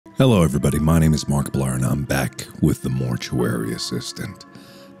Hello everybody, my name is Markiplier and I'm back with the Mortuary Assistant.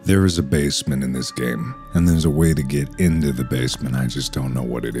 There is a basement in this game, and there's a way to get into the basement, I just don't know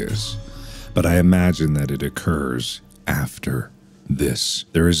what it is. But I imagine that it occurs after this.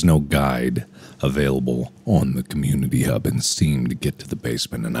 There is no guide available on the community hub in Steam to get to the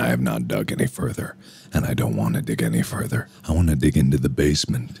basement, and I have not dug any further. And I don't want to dig any further. I want to dig into the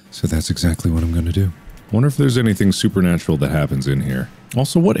basement. So that's exactly what I'm going to do. I wonder if there's anything supernatural that happens in here.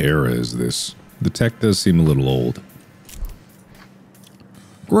 Also, what era is this? The tech does seem a little old.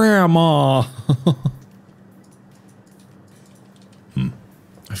 Grandma!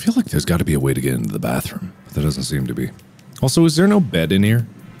 I feel like there's got to be a way to get into the bathroom, but there doesn't seem to be. Also, is there no bed in here?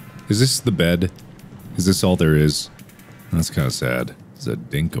 Is this the bed? Is this all there is? That's kind of sad. It's a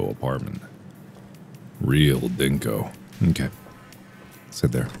dinko apartment. Real dinko. Okay.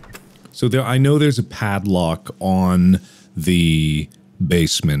 Sit there. So there, I know there's a padlock on the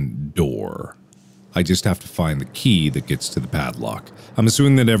basement door. I just have to find the key that gets to the padlock. I'm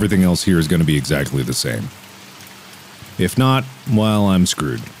assuming that everything else here is going to be exactly the same. If not, well, I'm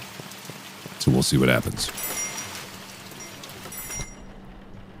screwed. So we'll see what happens.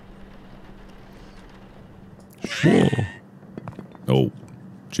 Whoa. Oh,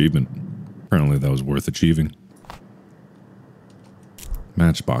 achievement. Apparently that was worth achieving.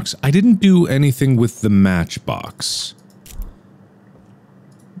 Matchbox. I didn't do anything with the matchbox.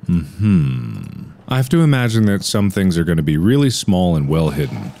 I have to imagine that some things are going to be really small and well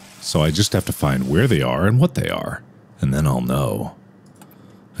hidden, so I just have to find where they are and what they are, and then I'll know.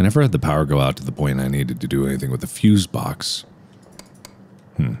 I never had the power go out to the point I needed to do anything with the fuse box.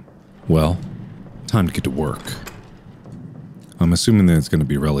 Well, time to get to work. I'm assuming that it's going to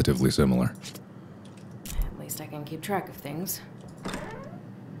be relatively similar. At least I can keep track of things.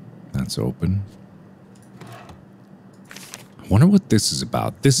 That's open. I wonder what this is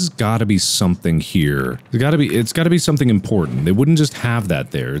about. This has got to be something here. It's got to be something important. They wouldn't just have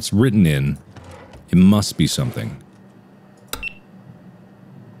that there. It's written in. It must be something.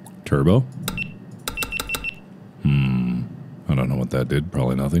 Turbo? I don't know what that did.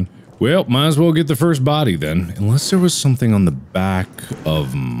 Probably nothing. Well, might as well get the first body then. Unless there was something on the back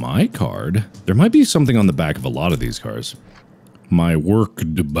of my card. There might be something on the back of a lot of these cars. My work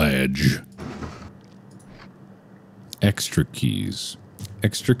badge. Extra keys.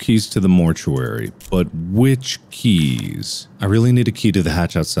 Extra keys to the mortuary. But which keys? I really need a key to the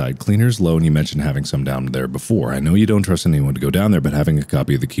hatch outside. Cleaner's low, and you mentioned having some down there before. I know you don't trust anyone to go down there, but having a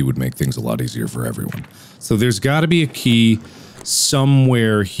copy of the key would make things a lot easier for everyone. So there's got to be a key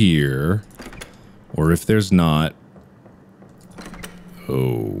somewhere here. Or if there's not...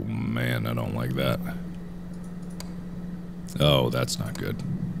 Oh, man, I don't like that. Oh, that's not good.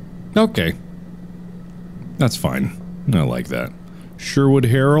 Okay. That's fine. I like that. Sherwood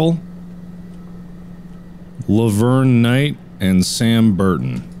Harrell, Laverne Knight, and Sam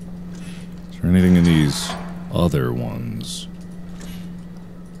Burton. Is there anything in these other ones?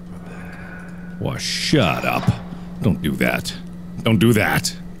 Well, shut up. Don't do that. Don't do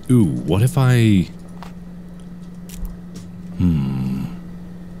that. Ooh, what if I...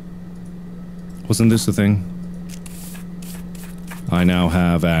 Wasn't this the thing? I now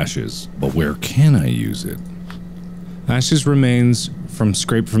have ashes, but where can I use it? Ashes remains from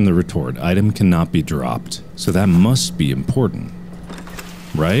scraped from the retort. Item cannot be dropped. So that must be important.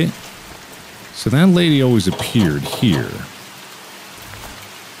 Right? So that lady always appeared here.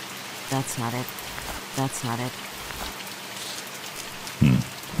 That's not it. That's not it.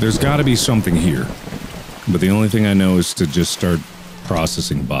 There's gotta be something here. But the only thing I know is to just start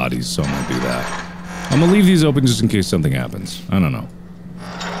processing bodies, so I'm gonna do that. I'm gonna leave these open just in case something happens. I don't know.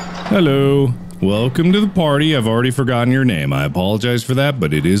 Hello. Welcome to the party. I've already forgotten your name. I apologize for that,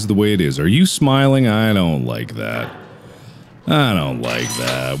 but it is the way it is. Are you smiling? I don't like that. I don't like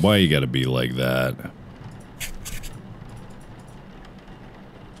that. Why you gotta be like that?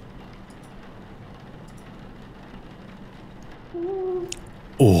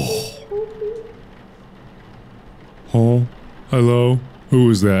 Oh. Oh. Hello? Who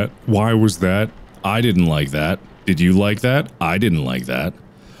was that? Why was that? I didn't like that. Did you like that? I didn't like that.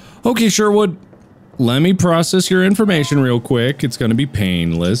 Okay, Sherwood. Let me process your information real quick. It's gonna be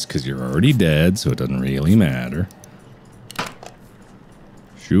painless, because you're already dead, so it doesn't really matter.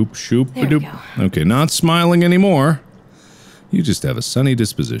 Shoop, shoop, There we doop. go. Okay, not smiling anymore. You just have a sunny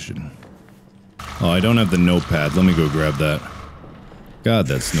disposition. Oh, I don't have the notepad. Let me go grab that. God,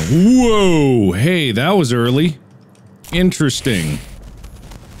 that's no- Whoa! Hey, that was early. Interesting.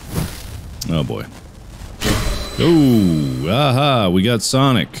 Oh boy. Oh, aha, we got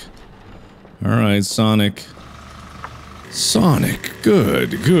Sonic. Alright, Sonic. Sonic,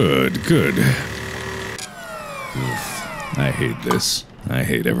 good, good, good. I hate this. I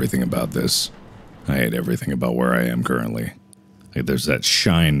hate everything about this. I hate everything about where I am currently. Like, there's that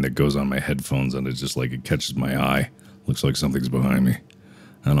shine that goes on my headphones and it's just like it catches my eye. Looks like something's behind me.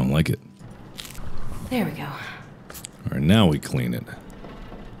 I don't like it. There we go. Alright, now we clean it.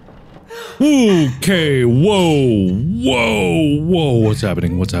 Okay, whoa, whoa, whoa, what's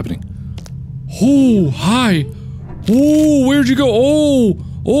happening, what's happening? Oh, hi! Oh, where'd you go? Oh,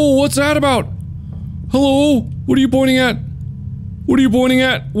 what's that about? Hello? What are you pointing at? What are you pointing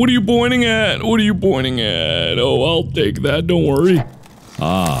at? What are you pointing at? What are you pointing at? Oh, I'll take that, don't worry.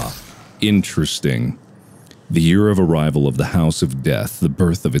 Ah, interesting. The year of arrival of the House of Death, the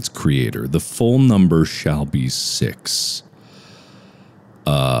birth of its creator. The full number shall be 6.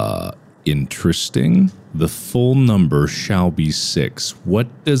 Interesting. The full number shall be 6.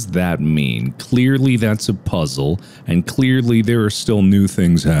 What does that mean? Clearly that's a puzzle, and clearly there are still new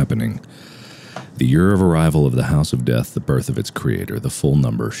things happening. The year of arrival of the House of Death, the birth of its creator. The full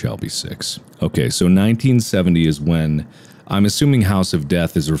number shall be 6. Okay, so 1970 is when... I'm assuming House of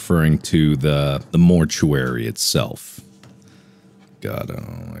Death is referring to the mortuary itself. God, I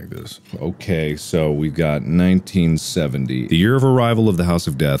don't like this. Okay, so we've got 1970. The year of arrival of the House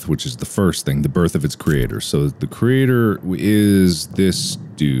of Death, which is the first thing, the birth of its creator. So the creator is this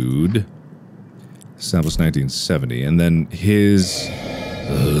dude. Established 1970. And then his...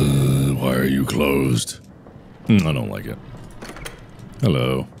 why are you closed? I don't like it.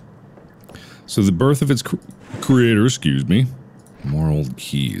 Hello. So the birth of its creator, excuse me. More old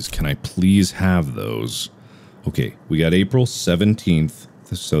keys. Can I please have those? Okay, we got April 17th,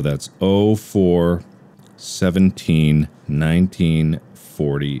 so that's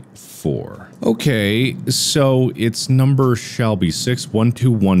 04/17/1944. Okay, so its number shall be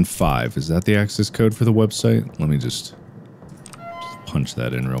 61215. Is that the access code for the website? Let me just punch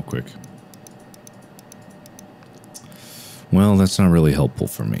that in real quick. Well, that's not really helpful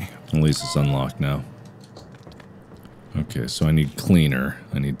for me. At least it's unlocked now. Okay, so I need cleaner.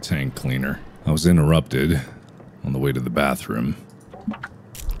 I need tank cleaner. I was interrupted on the way to the bathroom.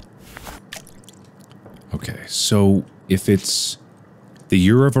 Okay, so if it's the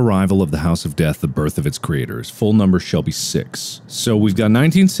year of arrival of the House of Death, the birth of its creators, full number shall be 6. So we've got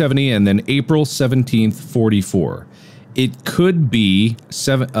 1970 and then April 17th, 44. It could be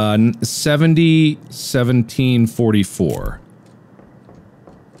 1744.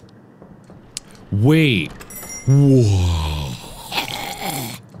 Wait. Whoa.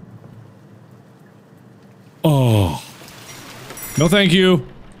 Oh. No, thank you.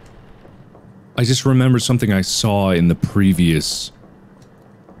 I just remembered something I saw in the previous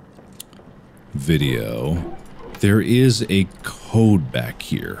video. There is a code back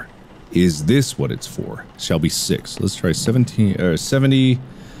here. Is this what it's for? Shall be 6. Let's try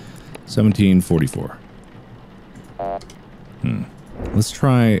 1744. Let's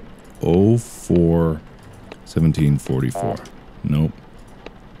try 04/1744. Nope.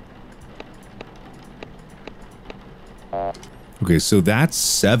 Okay, so that's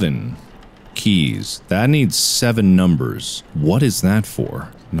 7 keys. That needs 7 numbers. What is that for?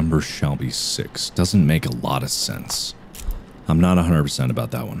 Number shall be 6. Doesn't make a lot of sense. I'm not 100% about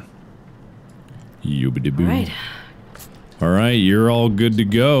that one. Yoobity-boo. Right. Alright, you're all good to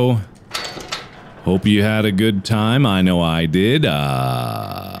go. Hope you had a good time. I know I did.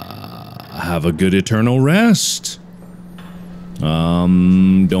 Have a good eternal rest.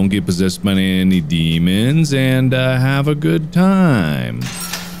 Don't get possessed by any demons, and have a good time.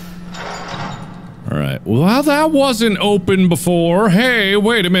 Alright, well that wasn't open before. Hey,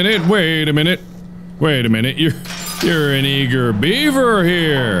 wait a minute, wait a minute. Wait a minute, you're an eager beaver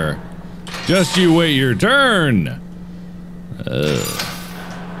here. Just you wait your turn.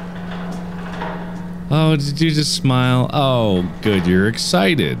 Oh, did you just smile? Oh, good, you're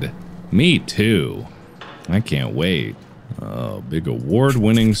excited. Me too. I can't wait. Oh, big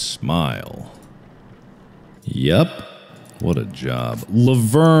award-winning smile. Yep. What a job.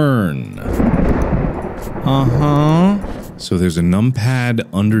 Laverne. Uh-huh. So there's a numpad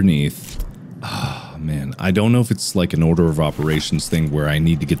underneath. Ah, man. I don't know if it's like an order of operations thing where I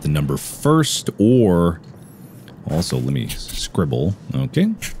need to get the number first or... Also, let me scribble.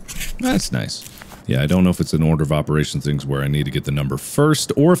 Okay. That's nice. Yeah, I don't know if it's an order of operations things where I need to get the number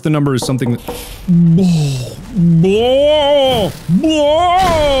first, or if the number is something that...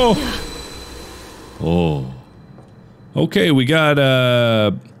 Oh. Okay, we got,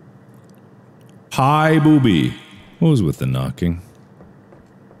 Pie Booby. What was with the knocking?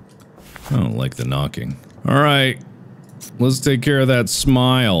 I don't like the knocking. Alright. Let's take care of that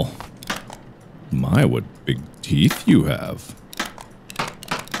smile. My, what big teeth you have.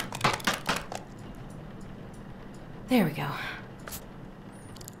 There we go.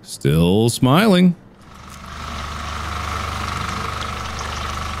 Still smiling.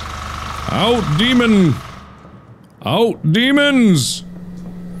 Out, demon! Out, demons!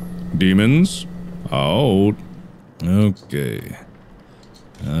 Demons, out. Okay.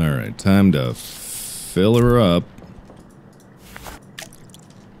 Alright, time to fill her up.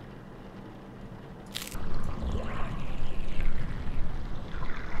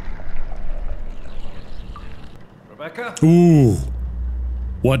 Rebecca? Ooh.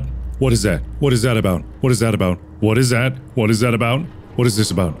 What? What is that? What is that about? What is that about? What is that? What is that about? What is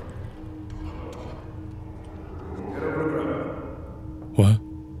this about? What?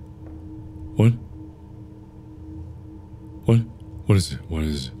 What? What? What is it? What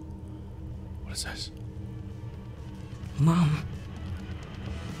is it? What is this? Mom.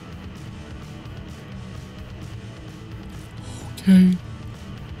 Okay.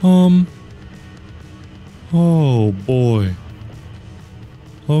 Oh boy.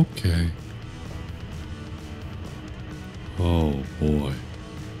 Okay. Oh boy.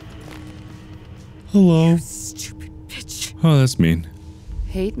 Hello. Stupid bitch. Oh, that's mean.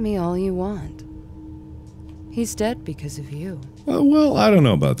 Hate me all you want. He's dead because of you. Well, I don't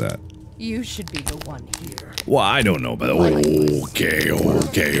know about that. You should be the one here. Well, I don't know about that. Okay.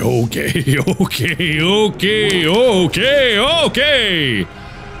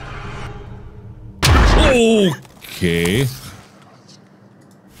 Okay.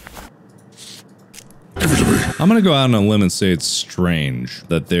 I'm gonna go out on a limb and say it's strange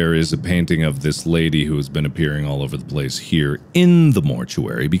that there is a painting of this lady who has been appearing all over the place here in the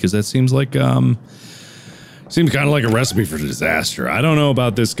mortuary, because that seems like, seems kind of like a recipe for disaster. I don't know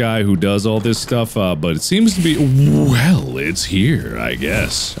about this guy who does all this stuff, but it seems to be, well, it's here, I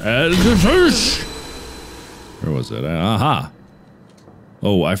guess. Where was it? Aha.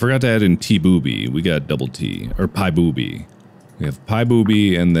 Oh, I forgot to add in T-booby. We got double T, or pie booby. We have pie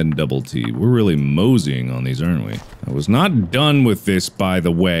booby and then double T. We're really moseying on these, aren't we? I was not done with this, by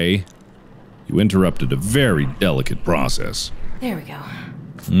the way. You interrupted a very delicate process. There we go.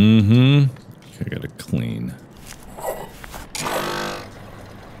 Mm-hmm. Okay, I gotta clean.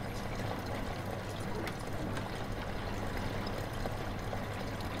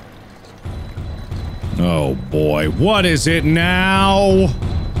 Oh boy, what is it now?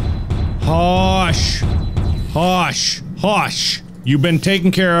 Hush! Hush! Hush! You've been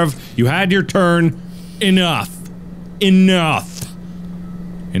taken care of. You had your turn. Enough. Enough.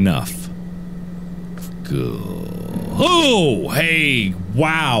 Enough. Good. Oh, hey,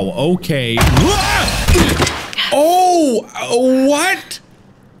 wow, okay. Oh, what?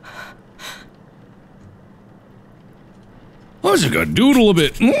 I was like a doodle a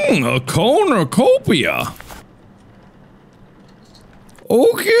bit. A cornucopia.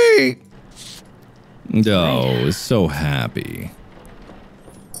 Okay. Oh, so happy.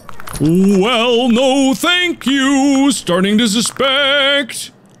 Well, no, thank you. Starting to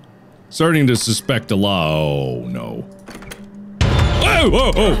suspect. Starting to suspect a lot. Oh, no. Oh,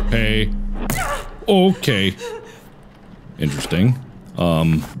 oh, oh, hey. Okay. Interesting.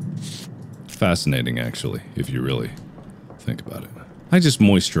 Fascinating, actually, if you really think about it. I just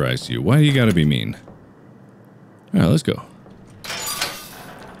moisturized you. Why do you gotta be mean? Alright, let's go.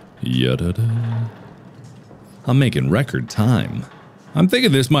 Yada-da. I'm making record time. I'm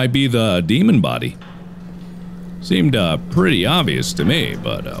thinking this might be the demon body. Seemed pretty obvious to me,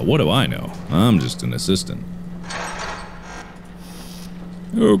 but what do I know? I'm just an assistant.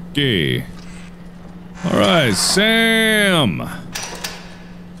 Okay. Alright, Sam!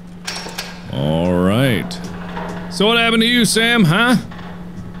 Alright. So what happened to you, Sam, huh?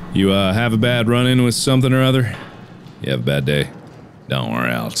 You have a bad run-in with something or other? You have a bad day? Don't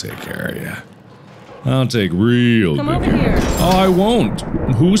worry, I'll take care of you. I'll take real good care. Come over here. Oh, I won't.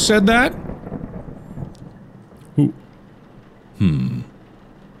 Who said that? Who?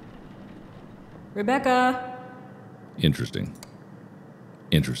 Rebecca. Interesting.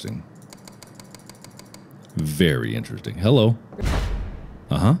 Interesting. Very interesting. Hello.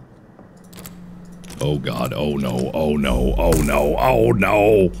 Uh-huh. Oh god, oh no, oh no, oh no, oh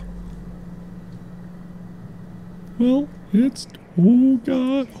no! Well, it's... oh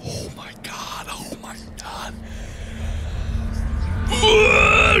god. Oh my god, oh my god.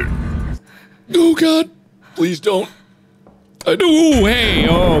 Oh god, please don't. I do. Ooh, hey,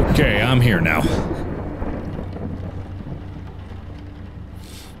 okay, I'm here now.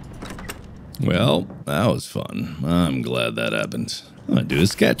 Well, that was fun. I'm glad that happened. I'm gonna do a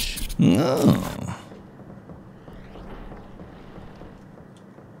sketch. Oh.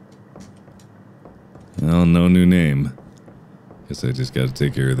 Well, no new name. Guess I just gotta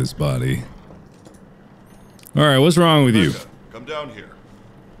take care of this body. Alright, what's wrong with you? Come down here.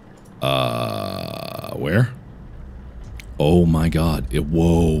 Where? Oh my god.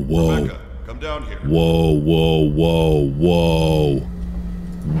 Whoa, whoa. Rebecca, come down here. Whoa, whoa, whoa, whoa.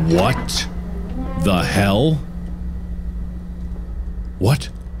 What the hell? What?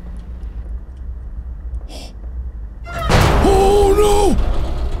 Oh no!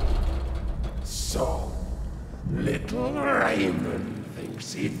 So, little Raymond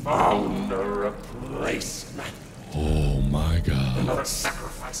thinks he found a replacement. Oh my god. Another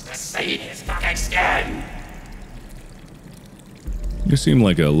sacrifice to save his fucking skin. You seem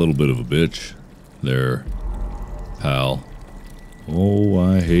like a little bit of a bitch there, pal. Oh,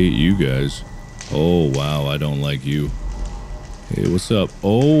 I hate you guys. Oh, wow, I don't like you. Hey, what's up?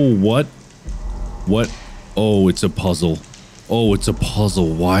 Oh, what? What? Oh, it's a puzzle. Oh, it's a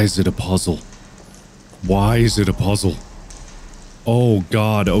puzzle. Why is it a puzzle? Why is it a puzzle? Oh,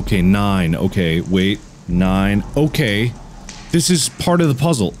 God. Okay, 9. Okay, wait. 9. Okay. This is part of the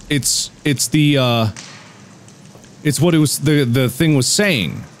puzzle. It's the, it's what it was, the thing was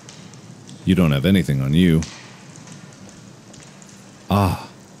saying. You don't have anything on you. Ah,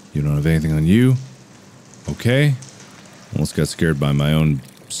 you don't have anything on you. Okay. Almost got scared by my own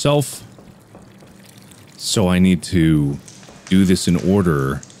self. So I need to do this in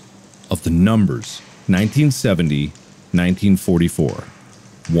order of the numbers. 1970, 1944.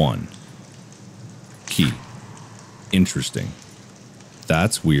 1. Key. Interesting.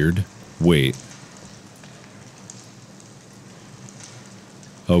 That's weird. Wait.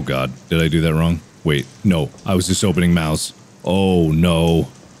 Oh god, did I do that wrong? Wait, no, I was just opening mouse. Oh no.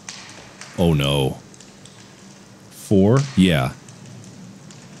 Oh no. 4? Yeah.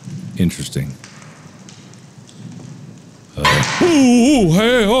 Interesting. Oh,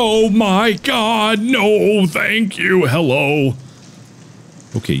 hey, oh my god, no, thank you, hello.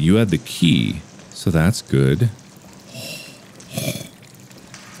 Okay, you had the key, so that's good.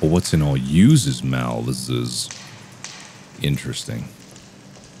 Well, what's in all users' mouths is interesting.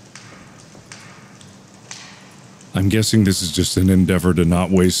 I'm guessing this is just an endeavor to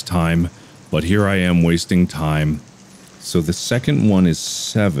not waste time, but here I am wasting time. So the second one is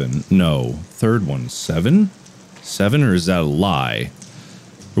 7. No, third one, 7? 7, or is that a lie?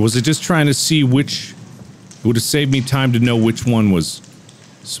 Or was it just trying to see which... It would have saved me time to know which one was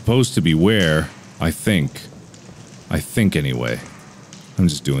supposed to be where, I think. I think anyway. I'm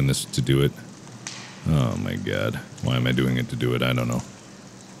just doing this to do it. Oh my god. Why am I doing it to do it? I don't know.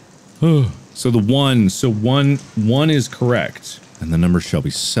 So the 1, so 1 is correct. And the number shall be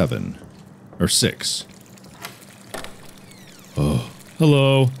 7. Or 6. Oh.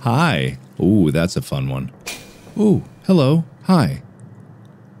 Hello. Hi. Ooh, that's a fun one. Ooh, hello. Hi.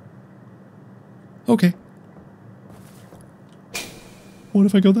 Okay. What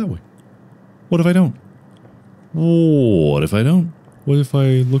if I go that way? What if I don't? What if I don't? What if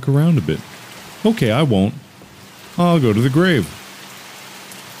I look around a bit? Okay, I won't. I'll go to the grave.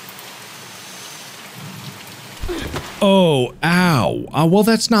 Oh, ow. Well,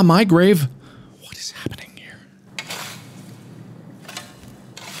 that's not my grave. What is happening here?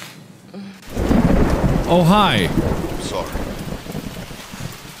 Oh, hi. Sorry.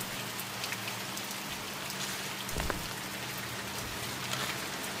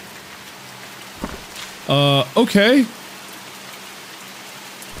 Okay.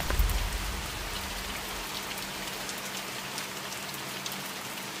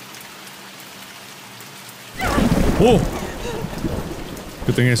 Whoa.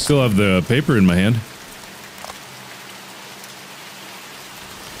 Good thing I still have the paper in my hand.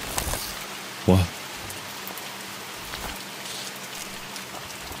 What?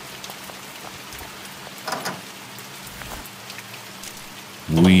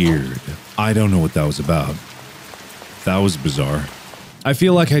 Weird. I don't know what that was about. That was bizarre. I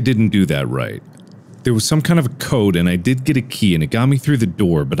feel like I didn't do that right. There was some kind of a code and I did get a key and it got me through the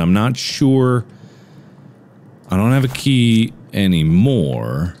door, but I'm not sure... I don't have a key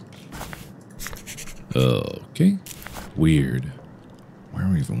anymore. Okay. Weird.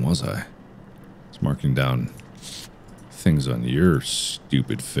 Where even was I? It's marking down things on your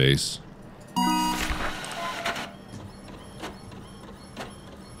stupid face.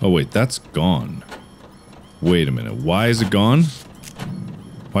 Oh wait, that's gone. Wait a minute, why is it gone?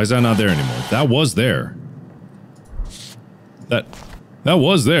 Why is that not there anymore? That was there. That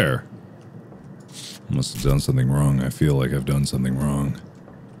was there. Must have done something wrong. I feel like I've done something wrong.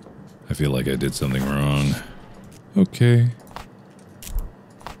 I feel like I did something wrong. Okay.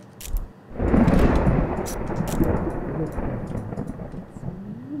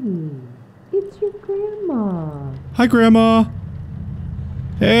 It's your grandma. Hi, Grandma.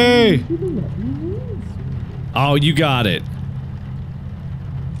 Hey. Oh, you got it.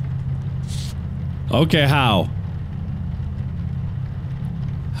 Okay, how?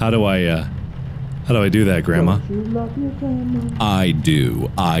 How do I do that, Grandma? I do.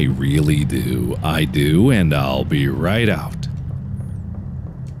 I really do. I do, and I'll be right out.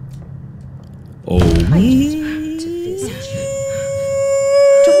 Oh. I just had to visit you.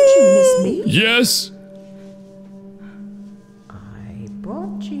 Don't you miss me? Yes. I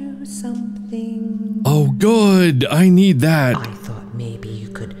brought you something. Oh, good. I need that. I thought maybe you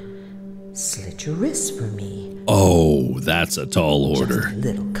could slit your wrist for me. Oh, that's a tall order. Just a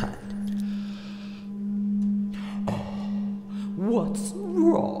little cut. What's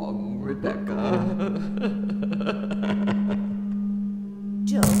wrong, Rebecca?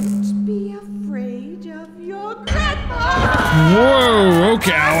 Don't be afraid of your grandma! Whoa,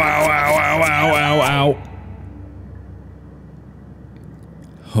 okay. Ow, ow, ow, ow, ow, ow, ow.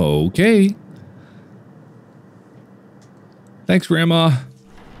 Okay. Thanks, Grandma.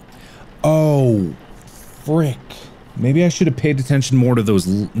 Oh, frick. Maybe I should have paid attention more to those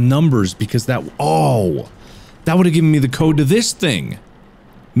numbers because that would have given me the code to this thing.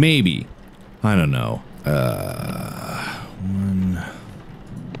 Maybe. I don't know.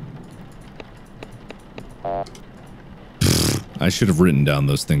 I should have written down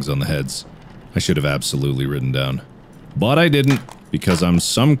those things on the heads. I should have absolutely written down. But I didn't, because I'm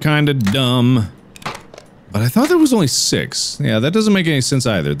some kind of dumb. But I thought there was only 6. Yeah, that doesn't make any sense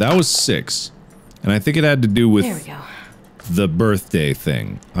either. That was 6. And I think it had to do with There we go. the birthday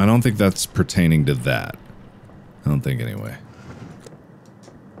thing. I don't think that's pertaining to that. I don't think anyway.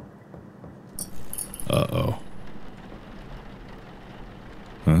 Uh-oh.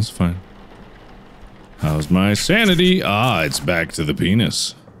 That's fine. How's my sanity? Ah, it's back to the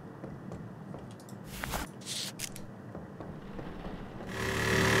penis.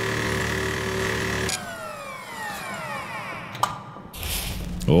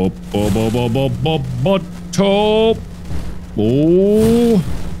 Oh, top. Oh.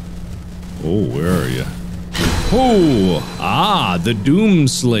 Oh, where are you? Oh, the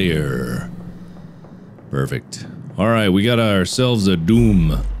Doomslayer. Perfect. Alright, we got ourselves a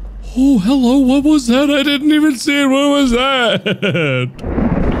Doom. Oh, hello, what was that? I didn't even see it. What was that?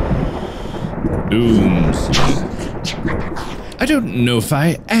 Doomslayer. I don't know if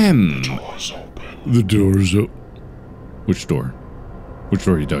I am. The door's open. Which door? Which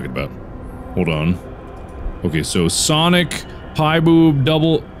door are you talking about? Hold on. Okay, so Sonic, Pie Boob,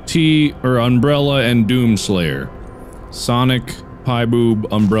 Double T, or Umbrella, and Doomslayer. Sonic, Pie Boob,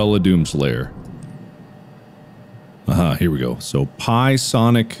 Umbrella, Doomslayer. Here we go. So Pie,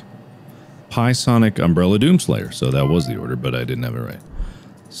 Sonic, Umbrella, Doomslayer. So that was the order, but I didn't have it right.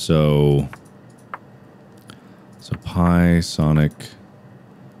 So Pie, Sonic,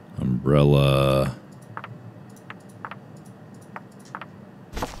 Umbrella.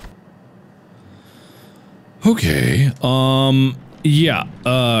 Okay, yeah,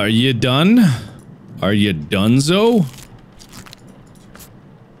 are you done? Are you donezo?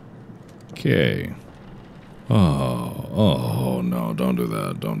 Okay. Oh, no, don't do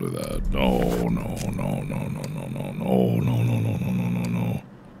that, don't do that. No. Oh, no.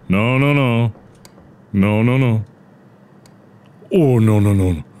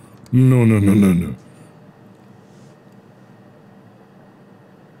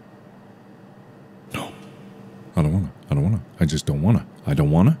 I don't wanna. I just don't wanna. I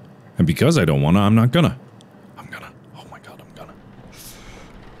don't wanna. And because I don't wanna, I'm not gonna. I'm gonna. Oh my god, I'm gonna.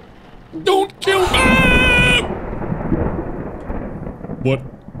 Don't kill me! What?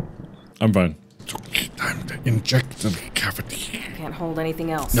 I'm fine. Time to inject the cavity. Can't hold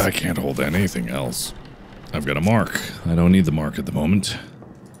anything else. I can't hold anything else. I've got a mark. I don't need the mark at the moment.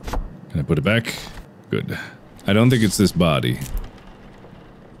 Can I put it back? Good. I don't think it's this body.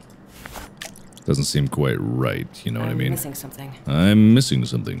 Doesn't seem quite right, you know what I mean? I'm missing something. I'm missing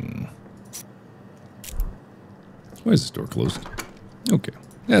something. Why is this door closed? Okay,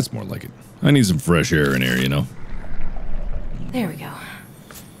 that's more like it. I need some fresh air in here, you know? There we go.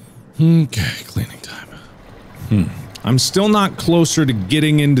 Okay, cleaning time. I'm still not closer to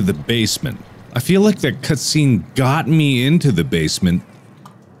getting into the basement. I feel like that cutscene got me into the basement.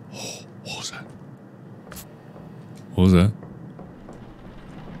 Oh, what was that? What was that?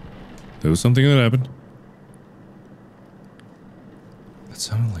 There was something that happened. That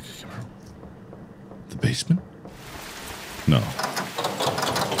sounded like a camera. The basement? No.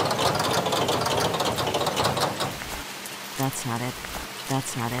 That's not it.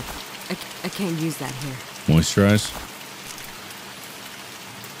 That's not it. I can't use that here. Moisturize.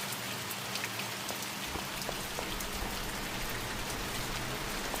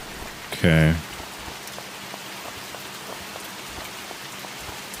 Okay.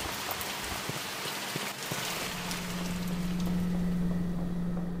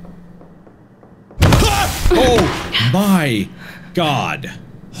 Oh my God.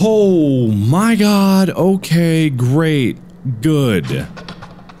 Oh my God. Okay, great. Good.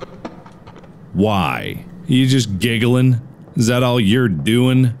 Why? You just giggling? Is that all you're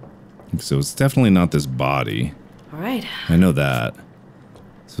doing? So it's definitely not this body. All right. I know that.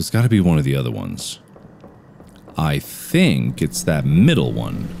 So it's got to be one of the other ones. I think it's that middle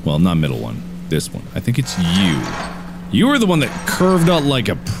one. Well, not middle one. This one. I think it's you. You were the one that curved out like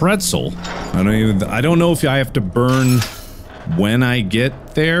a pretzel. I don't know if I have to burn when I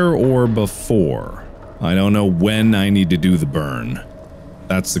get there or before. I don't know when I need to do the burn.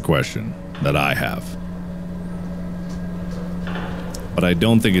 That's the question that I have. But I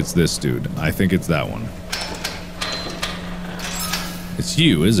don't think it's this dude. I think it's that one. It's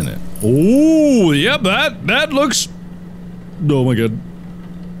you, isn't it? Oh, yep, that looks... Oh my God.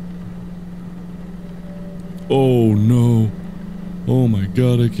 Oh no. Oh my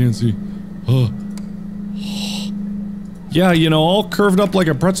God, I can't see. Yeah, you know, all curved up like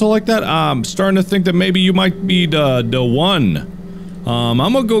a pretzel like that. I'm starting to think that maybe you might be the one. I'm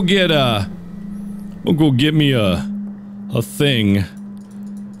gonna go get me a thing,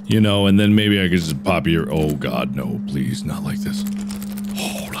 you know, and then maybe I could just pop your. Oh God, no, please, not like this.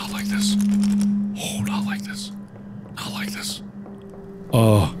 Oh, not like this. Oh, not like this. Not like this.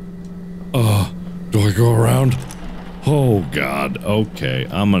 Do I go around? Oh God. Okay,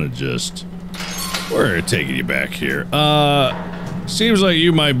 I'm gonna just. We're taking you back here. Seems like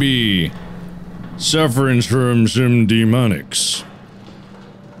you might be suffering from some demonics.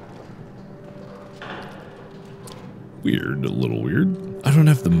 Weird, a little weird. I don't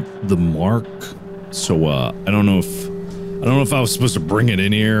have the mark, so I don't know if I was supposed to bring it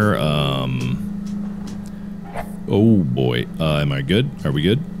in here. Oh boy. Am I good? Are we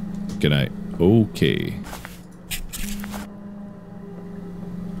good? Can I? Okay.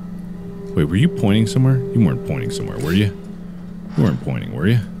 Wait, were you pointing somewhere? You weren't pointing somewhere, were you? You weren't pointing, were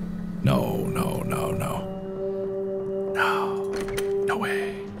you? No, no, no, no. No. No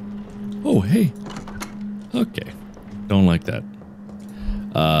way. Oh, hey. Okay. Don't like that.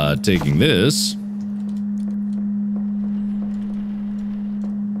 Taking this.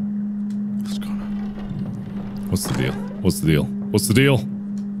 What's going on? What's the deal? What's the deal? What's the deal?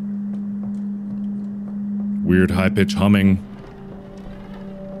 Weird high-pitched humming.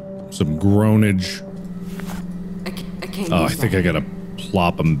 Some groanage. I can't Oh, I think I gotta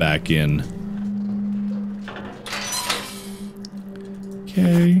plop him back in.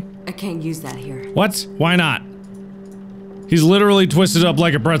 Okay. I can't use that here. What? Why not? He's literally twisted up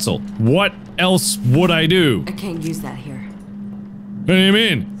like a pretzel. What else would I do? I can't use that here. What do you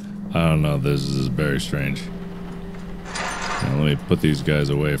mean? I don't know. This is very strange. Now, let me put these guys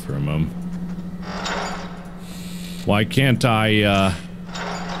away for a moment. Why can't I,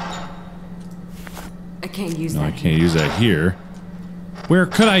 I can't use No, that I can't use that here. Where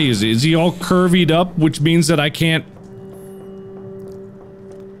could I use it? Is he all curvied up, which means that I can't...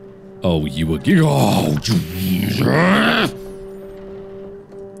 Oh, you would... Oh, Jesus!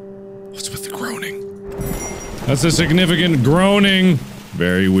 What's with the groaning? That's a significant groaning!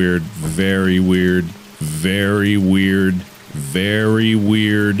 Very weird. Very weird. Very weird. Very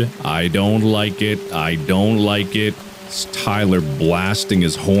weird. I don't like it. I don't like it. It's Tyler blasting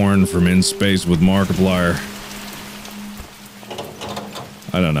his horn from in space with Markiplier.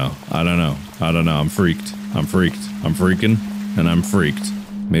 I don't know. I don't know. I don't know. I'm freaked. I'm freaked. I'm freaking. And I'm freaked.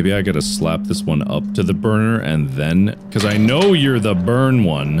 Maybe I gotta slap this one up to the burner and then... Because I know you're the burn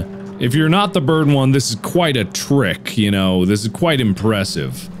one. If you're not the burn one, this is quite a trick, you know? This is quite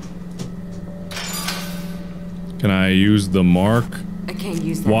impressive. Can I use the mark? I can't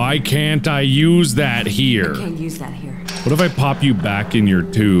use that. Why can't I use that here? I can't use that here. What if I pop you back in your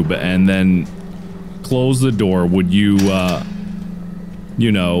tube and then close the door? Would you,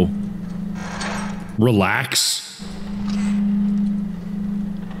 you know, relax?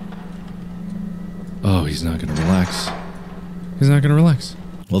 Oh, he's not gonna relax. He's not gonna relax.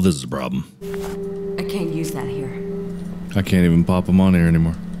 Well, this is a problem. I can't use that here. I can't even pop him on here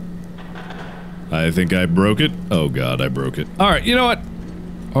anymore. I think I broke it. Oh God, I broke it. All right, you know what?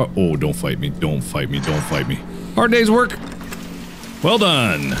 Oh, don't fight me. Don't fight me. Don't fight me. Hard day's work. Well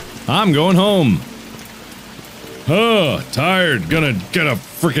done. I'm going home. Oh, tired. Gonna get a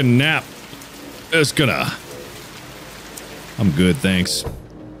freaking nap. It's gonna... I'm good, thanks.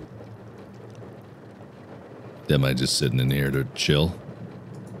 Am I just sitting in here to chill?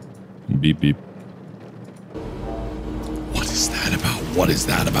 Beep, beep. What is that about? What is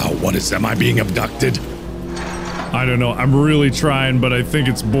that about? What is, am I being abducted? I don't know. I'm really trying, but I think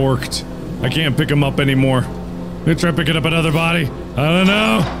it's borked. I can't pick him up anymore. I'm gonna try picking up another body. I don't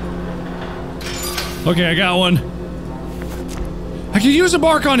know. Okay, I got one. I can use a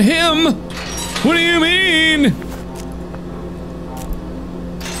bark on him! What do you mean?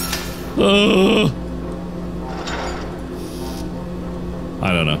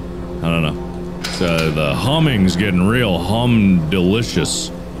 I don't know. I don't know. The humming's getting real delicious.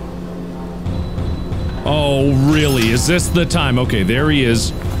 Oh, really? Is this the time? Okay, there he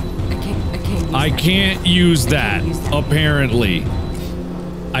is. I can't use that, apparently.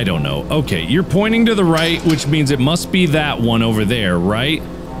 I don't know. Okay, you're pointing to the right, which means it must be that one over there, right?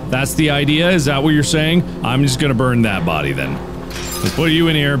 That's the idea? Is that what you're saying? I'm just gonna burn that body then. Let's put you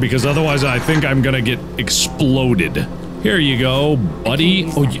in here, because otherwise I think I'm gonna get exploded. Here you go,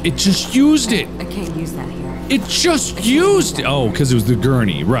 buddy. Oh, it just used it. I can't use that here. It just used it. Oh, because it was the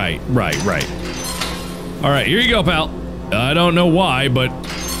gurney. Right. All right, here you go, pal. I don't know why, but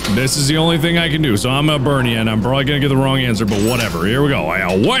this is the only thing I can do, so I'm gonna burn you, and I'm probably gonna get the wrong answer, but whatever. Here we go.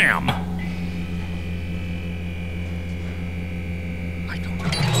 Wham! I don't know.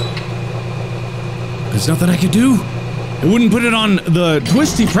 There's nothing I could do. It wouldn't put it on the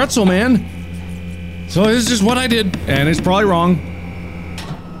twisty pretzel, man. So this is just what I did, and it's probably wrong.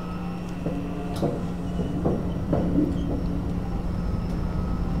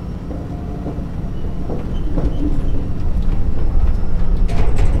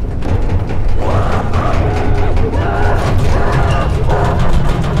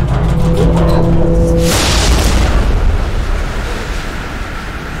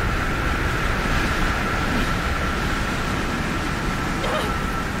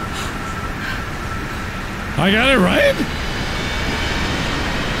 I got it right?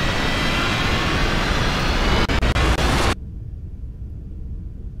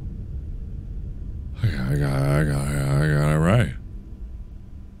 I got it right.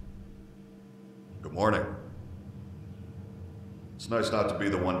 Good morning. It's nice not to be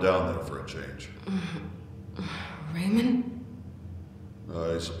the one down there for a change. Raymond?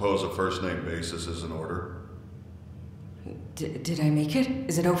 I suppose a first-name basis is in order. Did I make it?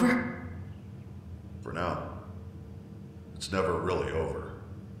 Is it over? For now. It's never really over.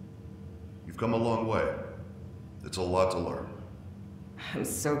 You've come a long way. It's a lot to learn. I'm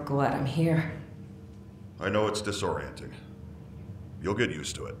so glad I'm here. I know it's disorienting. You'll get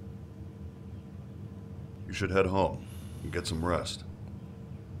used to it. You should head home and get some rest.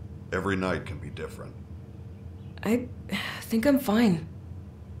 Every night can be different. I think I'm fine.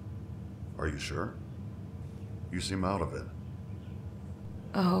 Are you sure? You seem out of it.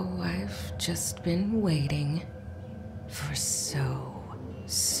 Oh, I've just been waiting for so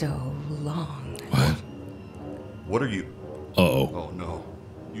long. What? What are you? Uh-oh. Oh no.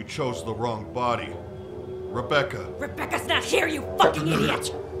 You chose the wrong body. Rebecca. Rebecca's not here, you fucking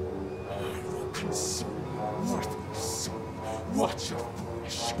idiot! Worthless. Watch your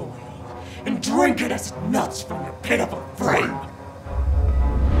foolish boil and drink it as it melts from your pitiful frame.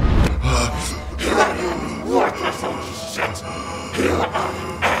 Worthless old shit.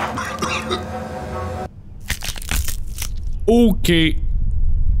 Okay.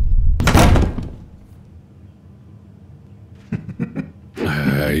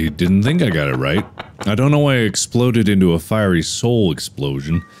 I didn't think I got it right. I don't know why I exploded into a fiery soul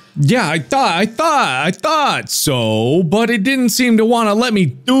explosion. Yeah, I thought so, but it didn't seem to want to let me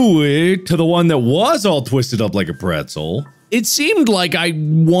do it to the one that was all twisted up like a pretzel. It seemed like I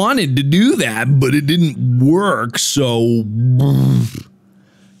wanted to do that, but it didn't work, so...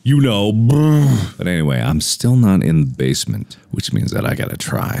 You know. But anyway, I'm still not in the basement, which means that I gotta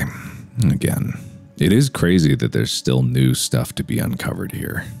try again. It is crazy that there's still new stuff to be uncovered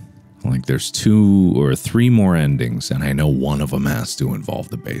here. Like, there's 2 or 3 more endings, and I know one of them has to involve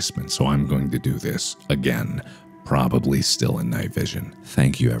the basement, so I'm going to do this again. Probably still in night vision.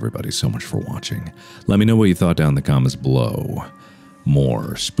 Thank you everybody so much for watching. Let me know what you thought down in the comments below.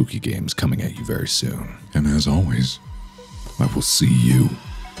 More spooky games coming at you very soon. And as always, I will see you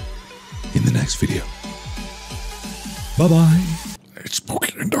in the next video. Bye-bye. It's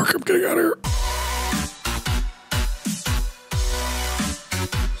spooky and dark. I'm getting out of here.